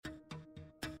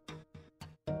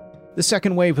The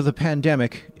second wave of the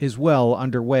pandemic is well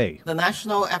underway. The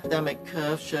national epidemic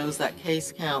curve shows that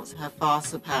case counts have far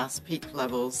surpassed peak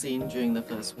levels seen during the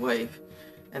first wave.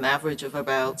 An average of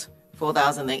about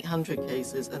 4,800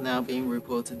 cases are now being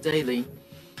reported daily.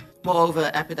 Moreover,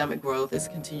 epidemic growth is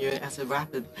continuing at a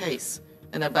rapid pace,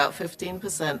 and about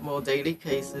 15% more daily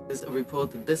cases are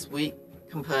reported this week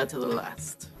compared to the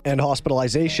last. And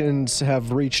hospitalizations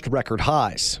have reached record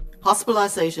highs.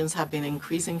 Hospitalizations have been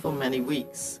increasing for many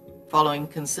weeks, following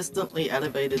consistently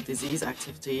elevated disease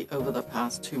activity over the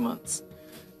past 2 months.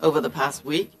 Over the past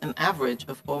week, an average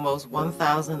of almost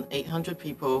 1,800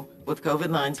 people with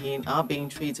COVID-19 are being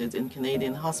treated in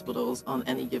Canadian hospitals on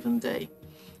any given day,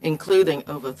 including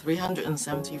over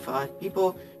 375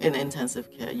 people in intensive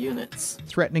care units,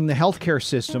 threatening the healthcare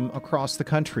system across the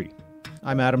country.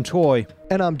 I'm Adam Toy.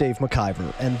 And I'm Dave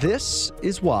McIver, and this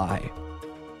is why.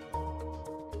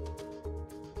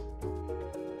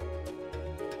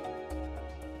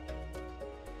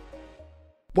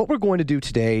 What we're going to do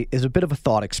today is a bit of a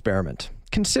thought experiment.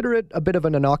 Consider it a bit of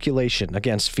an inoculation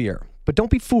against fear. But don't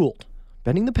be fooled.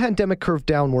 Bending the pandemic curve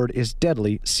downward is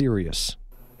deadly serious.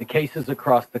 The cases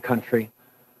across the country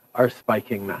are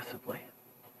spiking massively.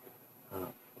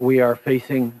 We are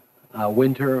facing a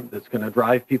winter that's going to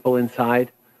drive people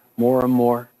inside more and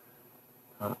more.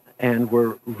 And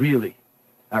we're really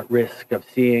at risk of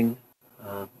seeing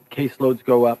caseloads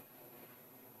go up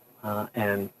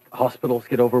and hospitals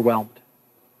get overwhelmed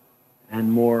and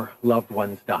more loved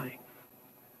ones dying.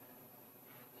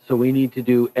 So we need to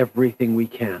do everything we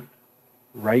can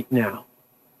right now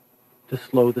to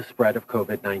slow the spread of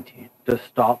COVID-19, to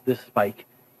stop this spike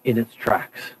in its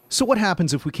tracks. So what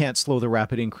happens if we can't slow the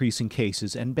rapid increase in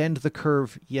cases and bend the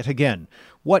curve yet again?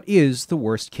 What is the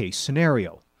worst case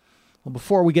scenario? Well,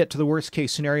 before we get to the worst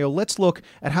case scenario, let's look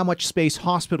at how much space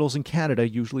hospitals in Canada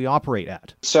usually operate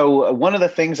at. So one of the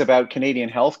things about Canadian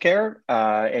healthcare,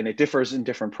 and it differs in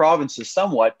different provinces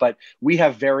somewhat, but we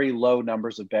have very low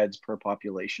numbers of beds per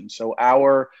population. So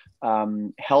our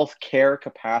healthcare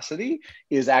capacity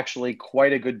is actually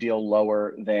quite a good deal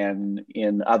lower than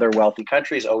in other wealthy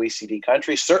countries, OECD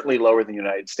countries, certainly lower than the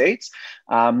United States.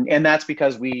 And that's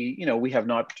because we have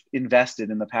not invested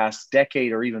in the past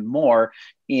decade or even more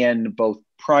in both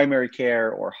primary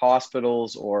care or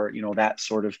hospitals or, that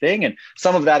sort of thing. And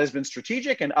some of that has been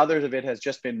strategic and others of it has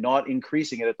just been not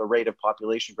increasing it at the rate of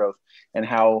population growth and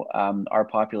how our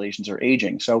populations are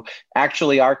aging. So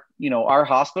actually our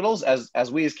hospitals,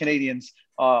 as we as Canadians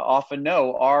often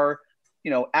know, are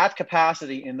at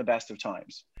capacity in the best of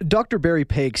times. Dr. Barry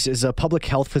Pakes is a public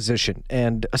health physician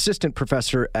and assistant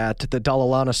professor at the Dalla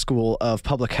Lana School of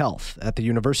Public Health at the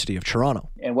University of Toronto.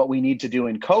 And what we need to do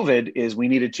in COVID is we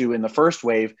needed to, in the first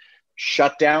wave,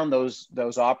 shut down those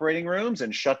operating rooms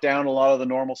and shut down a lot of the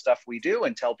normal stuff we do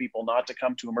and tell people not to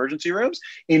come to emergency rooms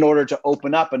in order to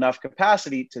open up enough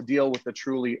capacity to deal with the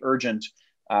truly urgent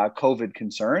COVID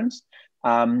concerns.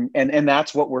 And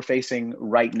that's what we're facing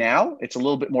right now. It's a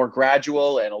little bit more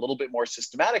gradual and a little bit more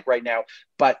systematic right now,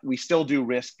 but we still do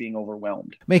risk being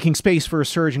overwhelmed. Making space for a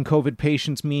surge in COVID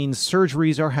patients means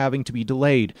surgeries are having to be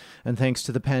delayed. And thanks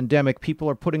to the pandemic, people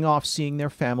are putting off seeing their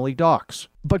family docs.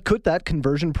 But could that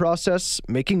conversion process,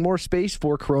 making more space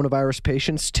for coronavirus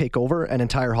patients, take over an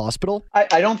entire hospital?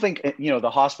 I don't think, the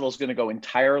hospital is going to go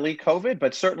entirely COVID,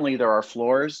 but certainly there are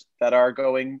floors that are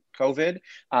going COVID.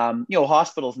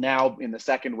 Hospitals now in the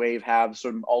second wave have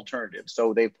some alternatives.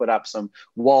 So they've put up some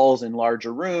walls in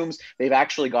larger rooms. They've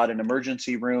actually got in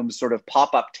emergency rooms sort of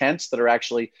pop-up tents that are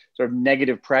actually sort of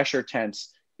negative pressure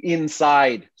tents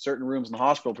inside certain rooms in the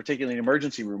hospital, particularly an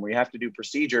emergency room where you have to do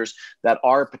procedures that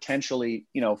are potentially,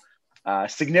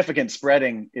 significant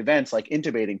spreading events like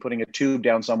intubating, putting a tube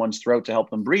down someone's throat to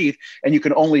help them breathe. And you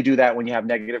can only do that when you have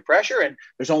negative pressure. And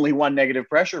there's only one negative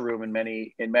pressure room in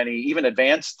many, even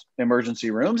advanced emergency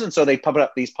rooms. And so they put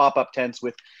up these pop-up tents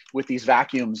with these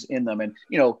vacuums in them. And,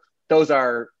 those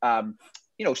are,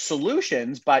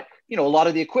 solutions, but, a lot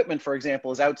of the equipment, for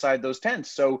example, is outside those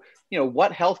tents. So,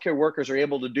 what healthcare workers are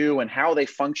able to do and how they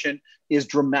function is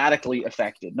dramatically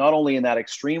affected, not only in that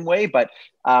extreme way, but,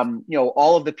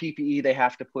 all of the PPE they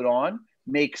have to put on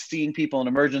makes seeing people in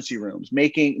emergency rooms,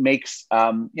 makes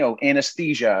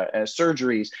anesthesia,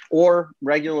 surgeries, or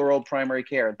regular old primary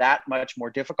care that much more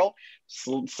difficult,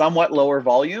 somewhat lower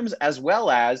volumes, as well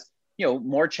as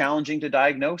more challenging to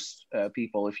diagnose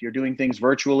people if you're doing things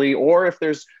virtually, or if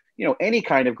there's, any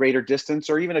kind of greater distance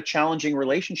or even a challenging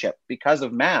relationship because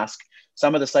of mask.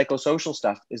 Some of the psychosocial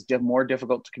stuff is more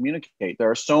difficult to communicate.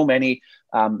 There are so many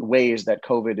ways that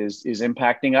COVID is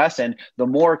impacting us. And the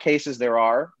more cases there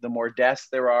are, the more deaths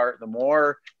there are, the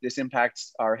more this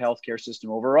impacts our healthcare system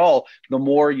overall, the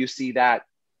more you see that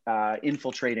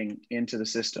infiltrating into the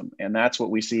system. And that's what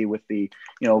we see with the,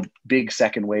 big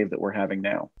second wave that we're having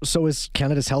now. So is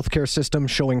Canada's healthcare system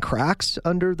showing cracks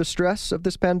under the stress of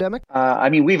this pandemic?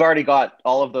 We've already got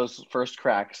all of those first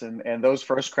cracks, and those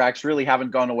first cracks really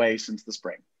haven't gone away since the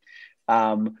spring.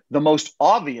 The most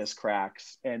obvious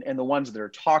cracks and the ones that are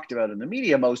talked about in the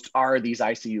media most are these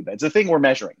ICU beds. The thing we're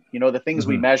measuring, the things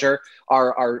we measure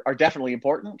are definitely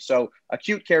important. So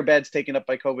acute care beds taken up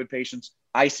by COVID patients,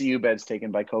 ICU beds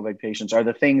taken by COVID patients are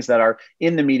the things that are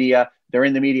in the media. They're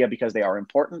in the media because they are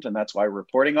important, and that's why we're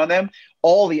reporting on them.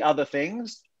 All the other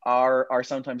things are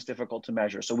sometimes difficult to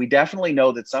measure. So we definitely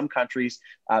know that some countries,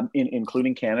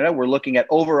 including Canada, we're looking at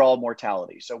overall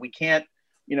mortality. So we can't,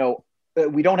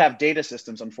 we don't have data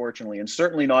systems, unfortunately, and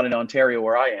certainly not in Ontario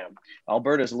where I am.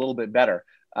 Alberta is a little bit better,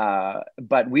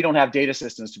 but we don't have data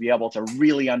systems to be able to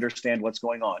really understand what's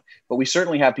going on. But we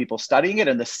certainly have people studying it,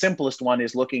 and the simplest one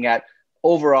is looking at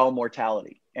overall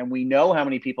mortality. And we know how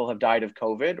many people have died of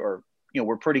COVID, or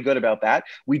we're pretty good about that.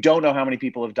 We don't know how many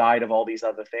people have died of all these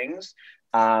other things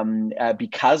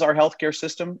because our healthcare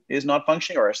system is not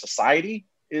functioning, or our society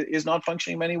is not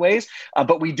functioning in many ways.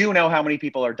 But we do know how many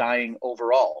people are dying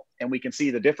overall. And we can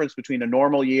see the difference between a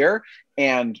normal year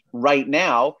and right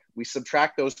now. We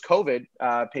subtract those COVID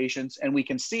patients, and we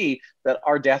can see that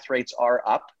our death rates are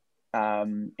up.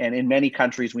 And in many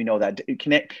countries, we know that. In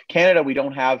Canada, we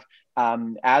don't have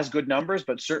as good numbers,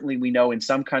 but certainly we know in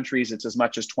some countries it's as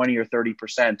much as 20 or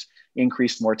 30%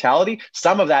 increased mortality.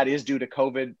 Some of that is due to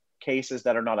COVID cases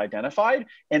that are not identified,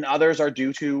 and others are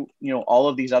due to all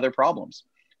of these other problems.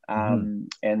 And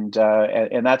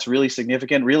that's really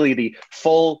significant. Really, the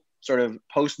full sort of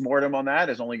post-mortem on that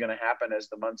is only going to happen as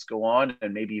the months go on,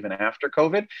 and maybe even after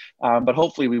COVID. But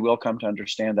hopefully we will come to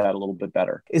understand that a little bit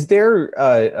better. Is there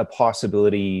a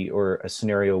possibility or a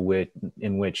scenario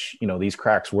in which, these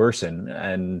cracks worsen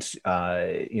and,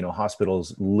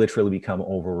 hospitals literally become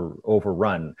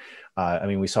overrun?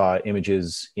 We saw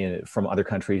images from other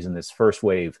countries in this first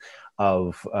wave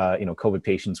of COVID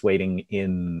patients waiting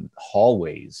in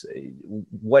hallways.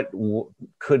 What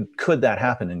could that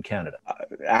happen in Canada?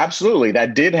 Absolutely,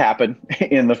 that did happen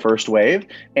in the first wave,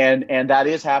 and that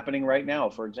is happening right now.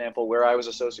 For example, where I was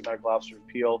associate medical officer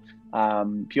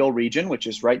in Peel region, which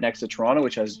is right next to Toronto,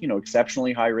 which has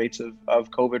exceptionally high rates of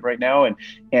COVID right now,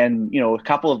 and a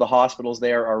couple of the hospitals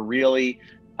there are really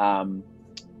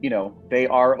they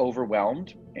are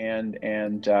overwhelmed. And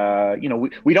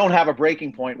we don't have a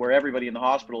breaking point where everybody in the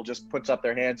hospital just puts up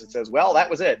their hands and says, well, that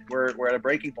was it. We're at a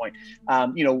breaking point.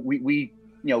 We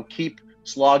keep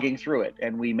slogging through it,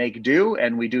 and we make do,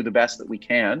 and we do the best that we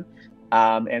can.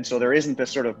 And so there isn't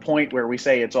this sort of point where we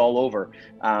say it's all over.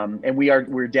 And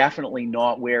we're definitely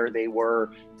not where they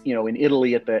were, in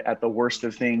Italy at the worst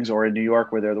of things, or in New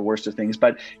York where they're the worst of things.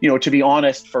 But, to be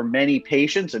honest, for many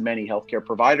patients and many healthcare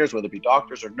providers, whether it be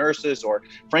doctors or nurses, or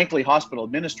frankly, hospital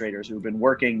administrators who've been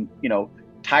working,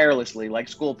 tirelessly like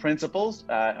school principals,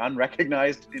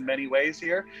 unrecognized in many ways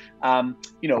here,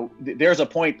 there's a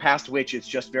point past which it's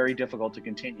just very difficult to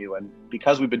continue. And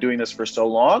because we've been doing this for so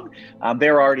long,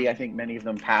 they're already, I think, many of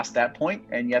them past that point,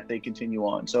 and yet they continue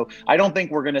on. So I don't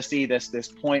think we're going to see this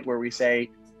point where we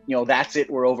say, that's it,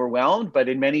 we're overwhelmed. But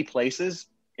in many places,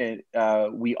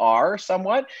 we are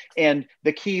somewhat. And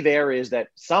the key there is that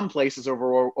some places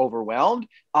are overwhelmed,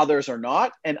 others are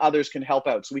not, and others can help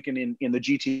out. So we can, in the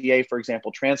GTA, for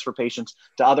example, transfer patients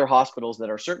to other hospitals that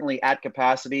are certainly at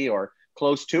capacity or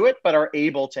close to it, but are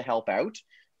able to help out.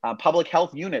 Public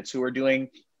health units who are doing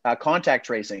contact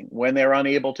tracing, when they're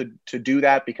unable to do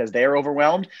that because they're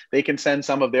overwhelmed, they can send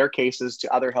some of their cases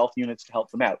to other health units to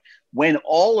help them out. When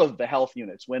all of the health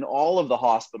units, when all of the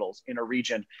hospitals in a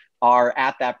region are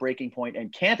at that breaking point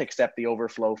and can't accept the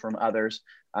overflow from others,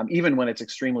 even when it's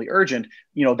extremely urgent,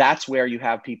 that's where you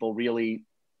have people really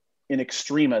in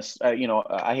extremis.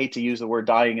 I hate to use the word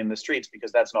dying in the streets,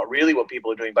 because that's not really what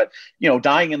people are doing, but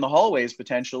dying in the hallways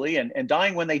potentially, and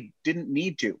dying when they didn't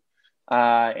need to.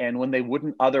 And when they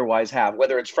wouldn't otherwise have,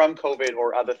 whether it's from COVID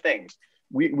or other things.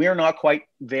 We are not quite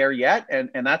there yet.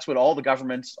 And that's what all the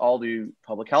governments, all the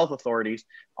public health authorities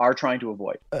are trying to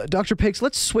avoid. Dr. Pikes,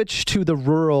 let's switch to the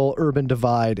rural-urban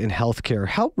divide in healthcare.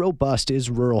 How robust is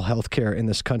rural healthcare in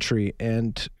this country?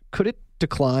 And could it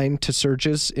decline to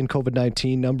surges in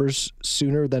COVID-19 numbers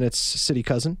sooner than its city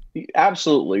cousin?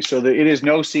 Absolutely. So it is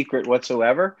no secret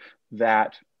whatsoever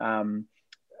that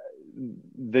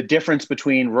the difference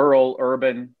between rural,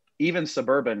 urban, even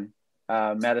suburban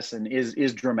medicine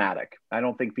is dramatic. I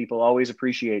don't think people always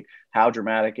appreciate how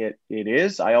dramatic it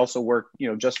is. I also work,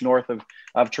 just north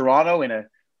of Toronto in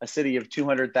a city of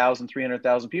 200,000,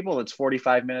 300,000 people. It's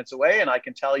 45 minutes away. And I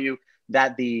can tell you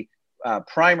that the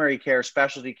primary care,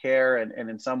 specialty care, and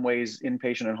in some ways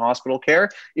inpatient and hospital care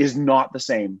is not the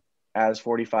same as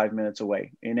 45 minutes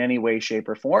away in any way, shape,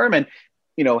 or form. And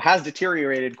has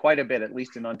deteriorated quite a bit, at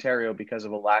least in Ontario, because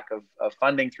of a lack of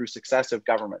funding through successive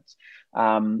governments.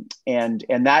 And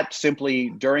that simply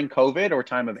during COVID or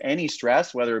time of any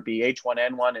stress, whether it be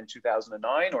H1N1 in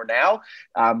 2009 or now,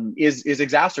 is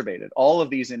exacerbated. All of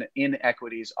these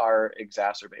inequities are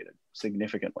exacerbated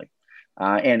significantly.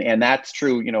 And that's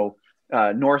true,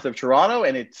 north of Toronto,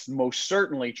 and it's most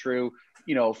certainly true,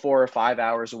 4 or 5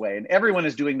 hours away. And everyone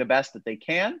is doing the best that they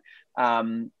can.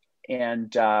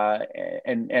 And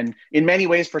in many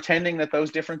ways pretending that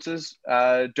those differences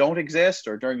don't exist,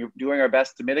 or doing our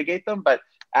best to mitigate them, but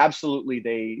absolutely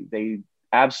they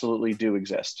absolutely do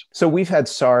exist. So we've had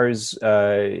SARS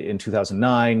in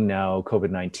 2009, now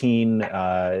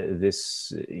COVID-19,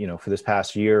 this, for this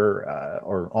past year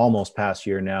or almost past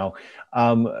year now.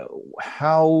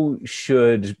 How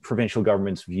should provincial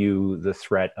governments view the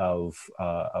threat of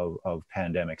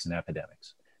pandemics and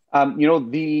epidemics?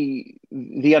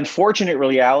 The unfortunate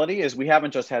reality is we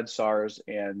haven't just had SARS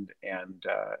and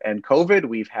COVID.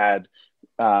 We've had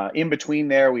in between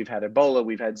there, we've had Ebola,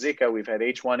 we've had Zika, we've had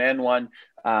H1N1.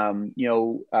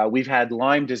 We've had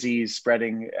Lyme disease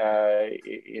spreading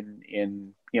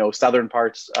in southern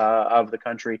parts of the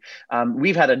country.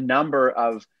 We've had a number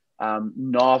of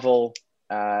novel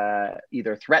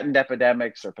either threatened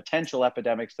epidemics or potential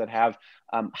epidemics that have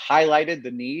highlighted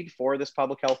the need for this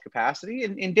public health capacity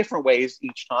in different ways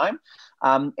each time.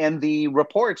 And the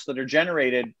reports that are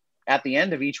generated at the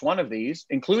end of each one of these,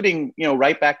 including,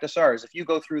 right back to SARS, if you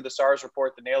go through the SARS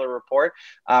report, the Naylor report,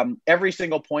 every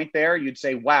single point there, you'd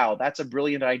say, wow, that's a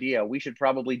brilliant idea. We should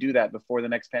probably do that before the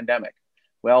next pandemic.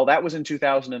 Well, that was in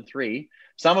 2003.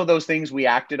 Some of those things we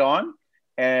acted on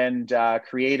and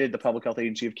created the Public Health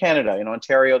Agency of Canada. In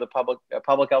Ontario, the Public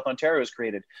Health Ontario was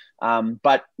created.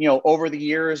 But, over the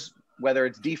years, whether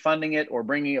it's defunding it or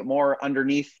bringing it more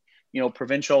underneath,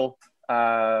 provincial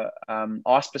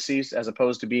auspices as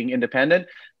opposed to being independent,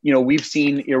 we've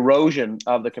seen erosion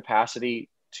of the capacity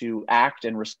to act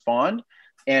and respond.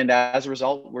 And as a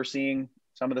result, we're seeing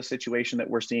some of the situation that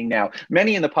we're seeing now.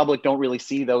 Many in the public don't really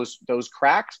see those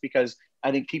cracks, because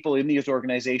I think people in these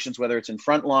organizations, whether it's in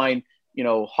frontline,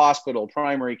 hospital,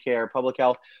 primary care, public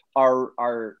health,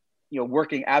 are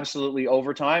working absolutely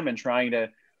overtime and trying to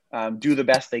do the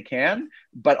best they can.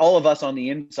 But all of us on the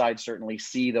inside certainly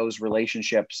see those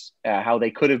relationships, how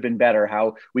they could have been better,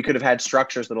 how we could have had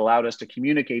structures that allowed us to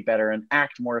communicate better and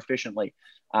act more efficiently.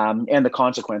 And the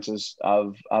consequences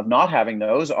of not having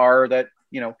those are that,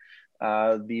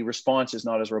 the response is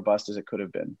not as robust as it could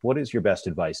have been. What is your best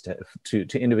advice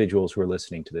to individuals who are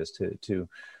listening to this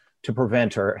to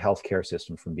prevent our healthcare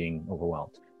system from being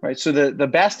overwhelmed? Right. So the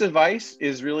best advice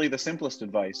is really the simplest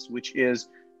advice, which is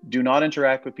do not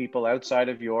interact with people outside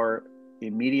of your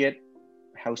immediate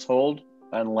household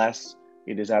unless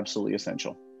it is absolutely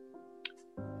essential.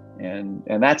 And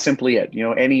that's simply it.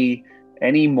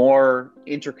 Any more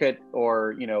intricate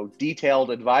or, detailed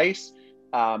advice,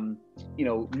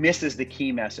 misses the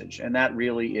key message. And that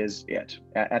really is it.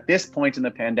 At this point in the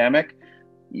pandemic,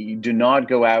 you do not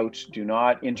go out, do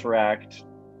not interact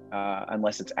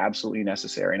unless it's absolutely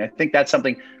necessary. And I think that's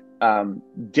something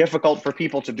difficult for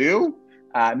people to do.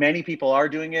 Many people are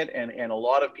doing it, and a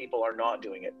lot of people are not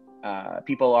doing it.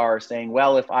 People are saying,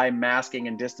 well, if I'm masking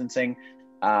and distancing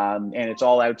and it's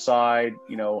all outside,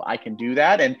 I can do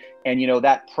that. And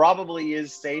that probably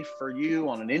is safe for you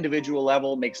on an individual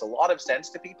level, makes a lot of sense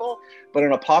to people. But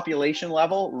on a population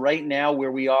level, right now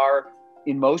where we are,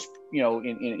 in most,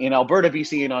 in Alberta,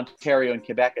 BC, and Ontario, and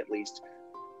Quebec at least,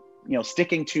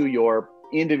 sticking to your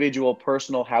individual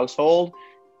personal household,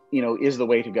 is the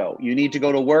way to go. You need to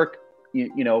go to work,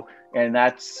 and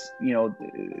that's,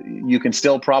 you can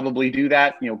still probably do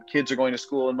that. Kids are going to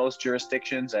school in most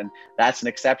jurisdictions, and that's an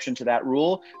exception to that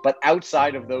rule. But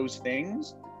outside of those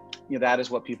things, that is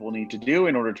what people need to do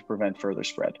in order to prevent further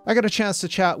spread. I got a chance to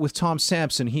chat with Tom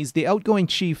Sampson. He's the outgoing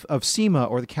chief of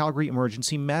CEMA, or the Calgary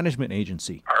Emergency Management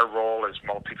Agency. Our role is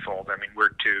multifold. We're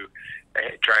to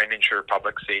try and ensure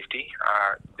public safety,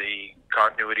 the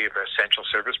continuity of essential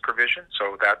service provision.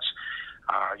 So that's,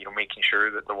 making sure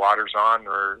that the water's on,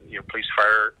 or, police,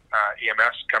 fire,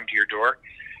 EMS come to your door,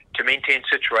 to maintain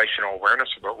situational awareness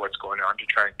about what's going on, to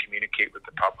try and communicate with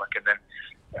the public. And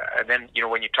then,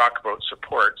 when you talk about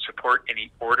support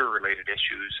any order-related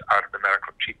issues out of the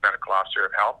Chief Medical Officer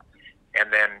of Health.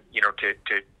 And then,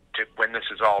 to when this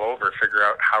is all over, figure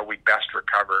out how we best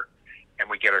recover and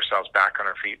we get ourselves back on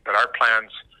our feet. But our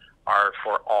plans are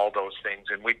for all those things.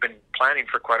 And we've been planning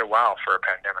for quite a while for a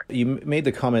pandemic. You made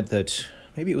the comment that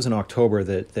maybe it was in October,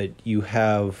 that you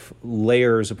have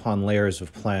layers upon layers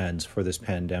of plans for this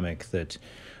pandemic that,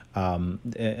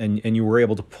 and you were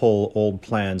able to pull old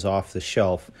plans off the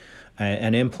shelf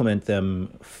and implement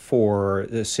them for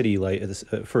the city,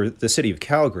 for the city of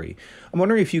Calgary. I'm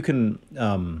wondering if you can,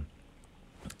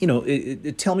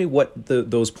 tell me what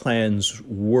those plans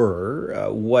were,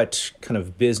 what kind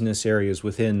of business areas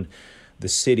within the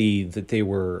city that they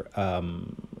were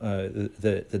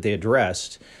that they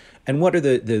addressed, and what are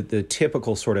the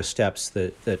typical sort of steps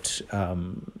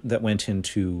that went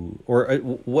into, or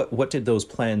what did those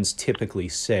plans typically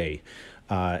say,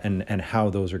 and how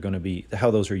those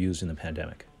are used in the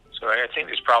pandemic? So I think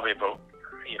there's probably about,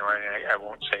 and I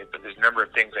won't say it, but there's a number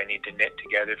of things I need to knit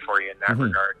together for you in that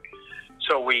regard.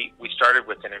 So we started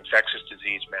with an infectious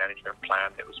disease management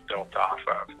plan that was built off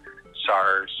of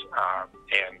SARS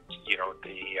and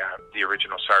the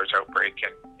original SARS outbreak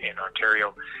in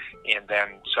Ontario, and then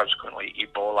subsequently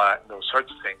Ebola and those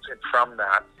sorts of things. And from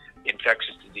that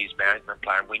infectious disease management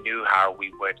plan, we knew how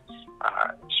we would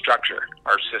structure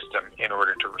our system in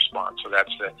order to respond. So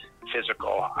that's the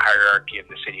physical hierarchy of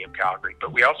the city of Calgary.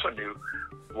 But we also knew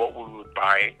what we would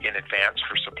buy in advance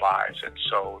for supplies. And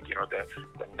so,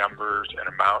 the numbers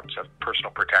and amounts of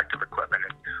personal protective equipment.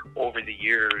 And over the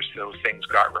years, those things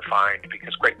got refined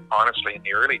because, quite honestly, in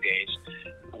the early days,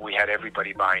 we had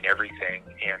everybody buying everything,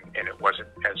 and it wasn't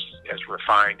as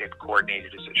refined and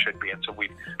coordinated as it should be. And so we've,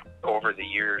 over the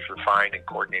years, refined and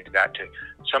coordinated that to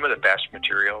some of the best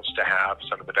materials to have,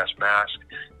 some of the best masks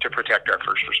to protect our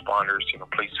first responders,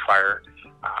 police, fire,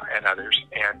 and others.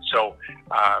 And so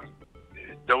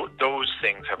those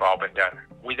things have all been done.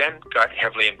 We then got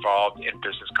heavily involved in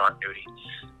business continuity.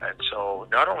 And so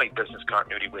not only business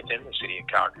continuity within the city of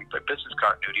Calgary, but business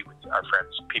continuity with our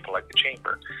friends, people like the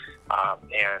Chamber,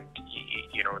 and,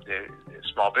 the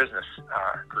small business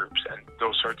groups and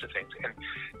those sorts of things. And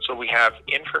so we have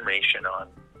information on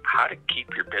how to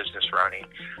keep your business running.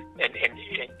 And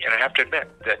I have to admit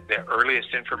that the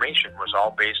earliest information was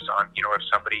all based on, if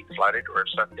somebody flooded or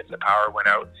if the power went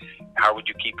out, how would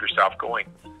you keep yourself going?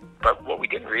 But what we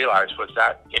didn't realize was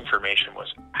that information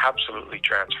was absolutely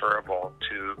transferable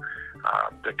to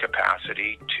the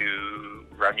capacity to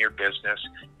run your business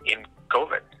in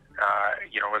COVID,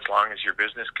 as long as your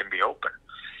business can be open.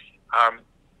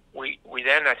 We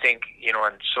then, I think,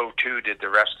 and so too did the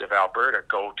rest of Alberta,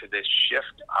 go to this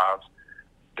shift of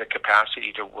the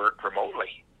capacity to work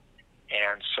remotely.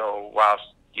 And so whilst,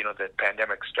 the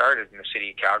pandemic started in the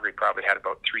city of Calgary, probably had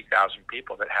about 3,000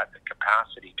 people that had the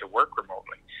capacity to work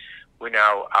remotely. We're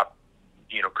now up,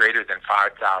 greater than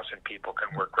 5,000 people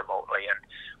can work remotely, and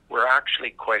we're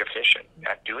actually quite efficient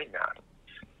at doing that.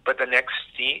 But the next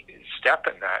step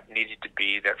in that needed to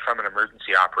be that from an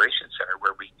emergency operations center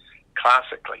where we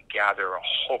classically gather a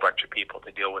whole bunch of people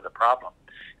to deal with a problem.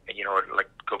 And,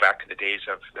 go back to the days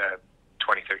of the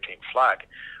 2013 flood,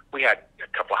 we had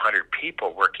a couple hundred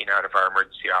people working out of our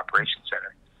emergency operations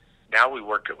center. Now we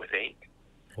work it with 8.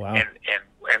 Wow.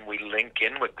 And we link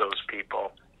in with those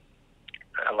people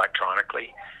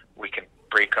electronically. We can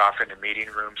break off into meeting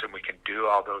rooms and we can do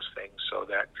all those things so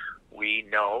that we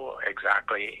know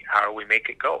exactly how we make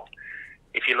it go.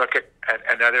 If you look at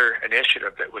another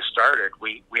initiative that was started,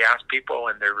 we asked people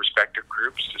in their respective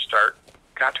groups to start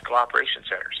tactical operations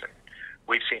centers. And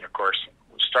we've seen, of course,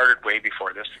 we started way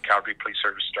before this. The Calgary Police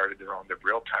Service started their own, the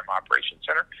real-time operations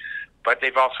center. But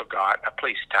they've also got a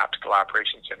police tactical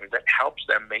operations center that helps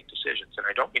them make decisions. And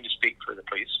I don't mean to speak for the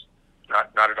police,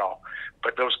 not at all.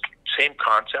 But those same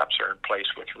concepts are in place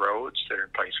with roads, they're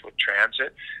in place with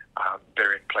transit,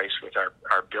 they're in place with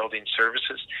our building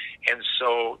services. And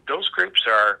so those groups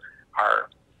are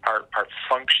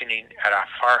functioning at a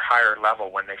far higher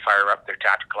level when they fire up their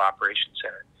tactical operations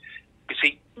center. You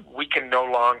see, we can no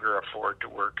longer afford to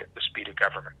work at the speed of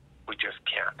government. We just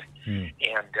can't.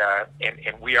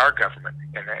 And we are government.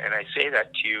 And I say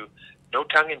that to you, no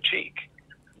tongue in cheek.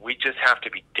 We just have to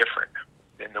be different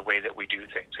in the way that we do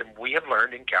things. And we have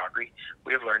learned in Calgary,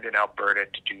 we have learned in Alberta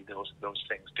to do those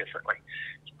things differently.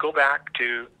 Go back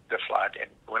to the flood, and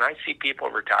when I see people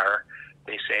retire,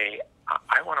 they say,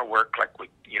 I want to work like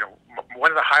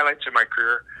one of the highlights of my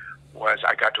career was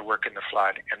I got to work in the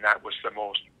flood, and that was the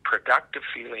most productive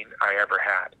feeling I ever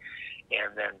had.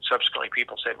 And then subsequently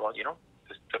people said, well,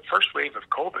 the first wave of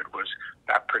COVID was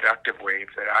that productive wave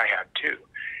that I had too.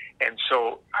 And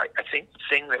so I think the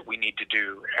thing that we need to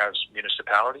do as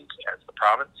municipalities, as the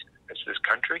province, as this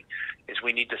country, is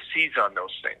we need to seize on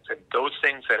those things. And those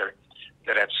things that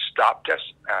have stopped us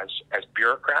as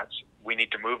bureaucrats, we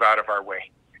need to move out of our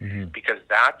way. Mm-hmm. Because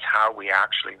that's how we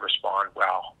actually respond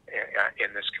well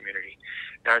in this community.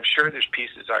 Now, I'm sure there's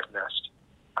pieces I've missed,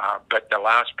 But the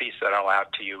last piece that I'll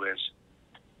add to you is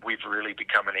we've really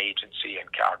become an agency in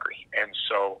Calgary. And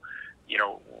so,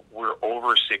 we're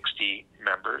over 60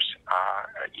 members,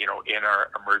 in our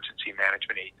emergency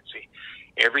management agency.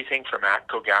 Everything from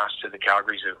ATCO Gas to the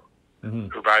Calgary Zoo,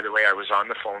 who, by the way, I was on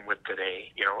the phone with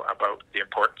today, about the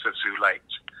importance of zoo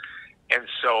lights. And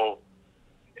so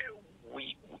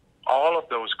all of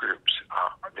those groups,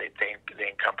 they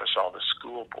encompass all the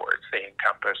school boards, they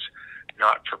encompass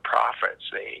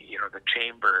not-for-profits, the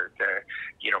chamber,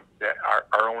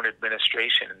 our own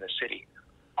administration in the city.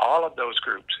 All of those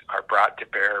groups are brought to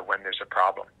bear when there's a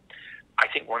problem. I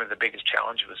think one of the biggest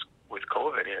challenges with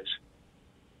COVID is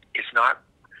it's not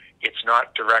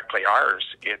directly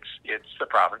ours, it's the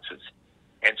provinces.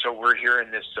 And so we're here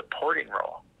in this supporting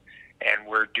role, and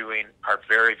we're doing our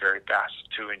very, very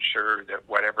best to ensure that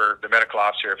whatever the medical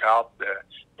officer of health, the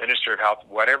minister of health,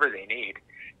 whatever they need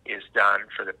is done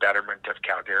for the betterment of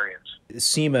Calgarians.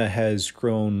 SEMA has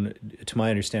grown, to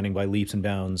my understanding, by leaps and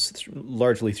bounds,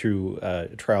 largely through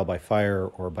trial by fire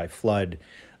or by flood.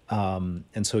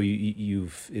 And so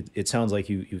it sounds like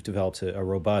you've developed a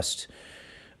robust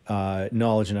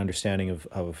knowledge and understanding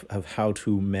of how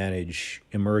to manage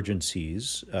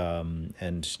emergencies,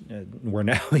 and we're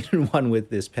now in one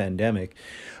with this pandemic.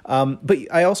 But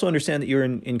I also understand that you're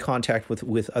in contact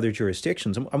with other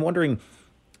jurisdictions. I'm wondering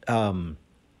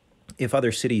if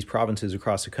other cities, provinces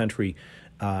across the country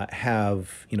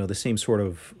have the same sort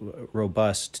of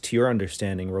robust, to your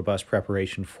understanding, robust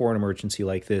preparation for an emergency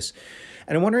like this.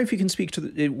 And I'm wondering if you can speak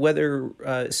to whether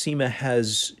SEMA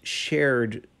has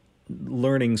shared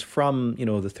learnings from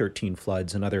the 13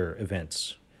 floods and other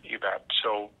events. You bet.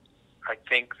 So I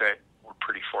think that we're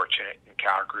pretty fortunate in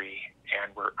Calgary,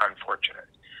 and we're unfortunate.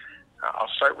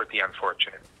 I'll start with the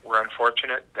unfortunate. We're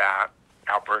unfortunate that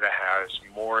Alberta has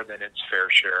more than its fair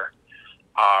share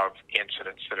of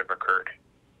incidents that have occurred.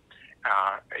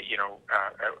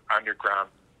 Underground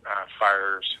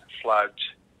fires, floods,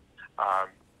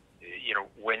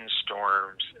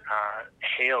 windstorms,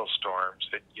 hailstorms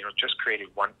that just created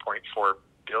 $1.4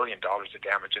 billion of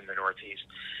damage in the Northeast.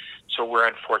 So we're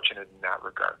unfortunate in that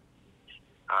regard.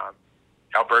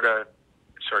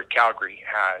 Calgary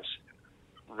has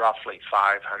roughly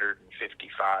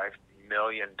 $555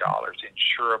 million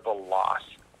insurable loss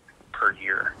per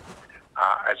year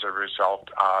as a result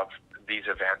of these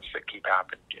events that keep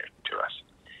happening to us.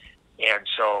 And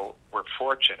so we're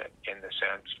fortunate in the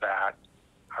sense that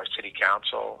our city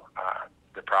council,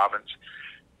 the province,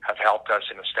 have helped us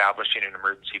in establishing an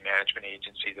emergency management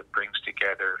agency that brings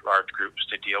together large groups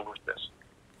to deal with this.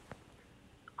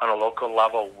 On a local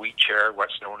level, we chair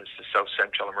what's known as the South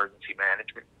Central Emergency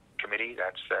Management Committee.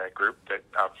 That's the group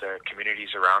of the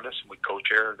communities around us, and we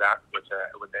co-chair that with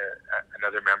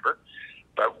another member.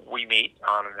 But we meet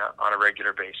on a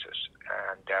regular basis,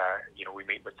 and we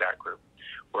meet with that group.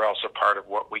 We're also part of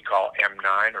what we call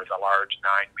M9, or the large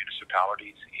 9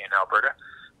 municipalities in Alberta.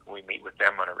 We meet with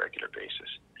them on a regular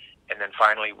basis. And then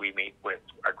finally, we meet with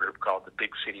a group called the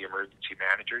Big City Emergency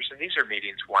Managers, and these are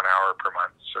meetings 1 hour per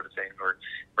month sort of thing.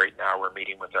 Right now we're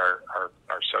meeting with our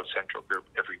South Central group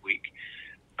every week.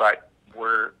 But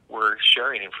we're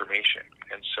sharing information.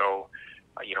 And so,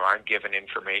 I'm given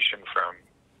information from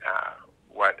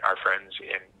what our friends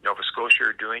in Nova Scotia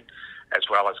are doing, as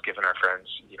well as given our friends,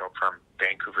 from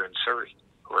Vancouver and Surrey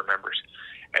who are members.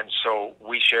 And so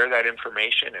we share that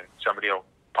information, and somebody will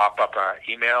pop up an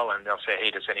email and they'll say,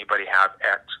 hey, does anybody have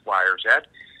X, Y, or Z?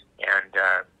 And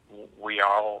we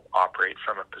all operate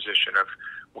from a position of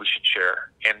we should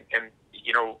share. And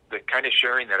the kind of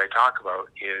sharing that I talk about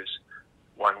is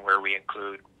one where we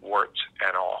include warts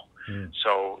and all.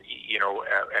 So,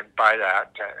 and by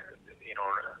that, a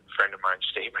friend of mine's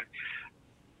statement,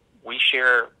 we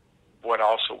share what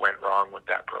also went wrong with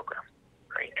that program,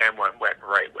 right? And what went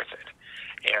right with it.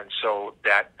 And so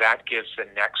that gives the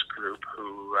next group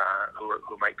who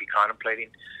might be contemplating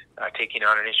taking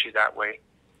on an issue that way,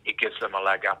 it gives them a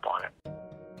leg up on it.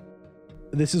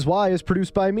 This Is Why is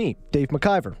produced by me, Dave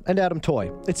McIver, and Adam Toy.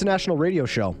 It's a national radio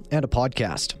show and a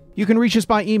podcast. You can reach us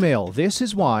by email,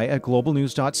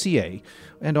 thisiswhy@globalnews.ca,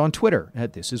 and on Twitter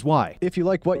 @thisiswhy. If you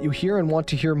like what you hear and want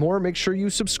to hear more, make sure you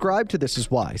subscribe to This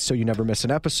Is Why so you never miss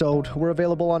an episode. We're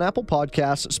available on Apple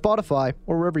Podcasts, Spotify,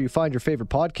 or wherever you find your favorite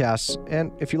podcasts.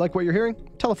 And if you like what you're hearing,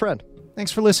 tell a friend.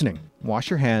 Thanks for listening. Wash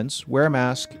your hands, wear a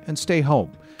mask, and stay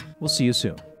home. We'll see you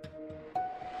soon.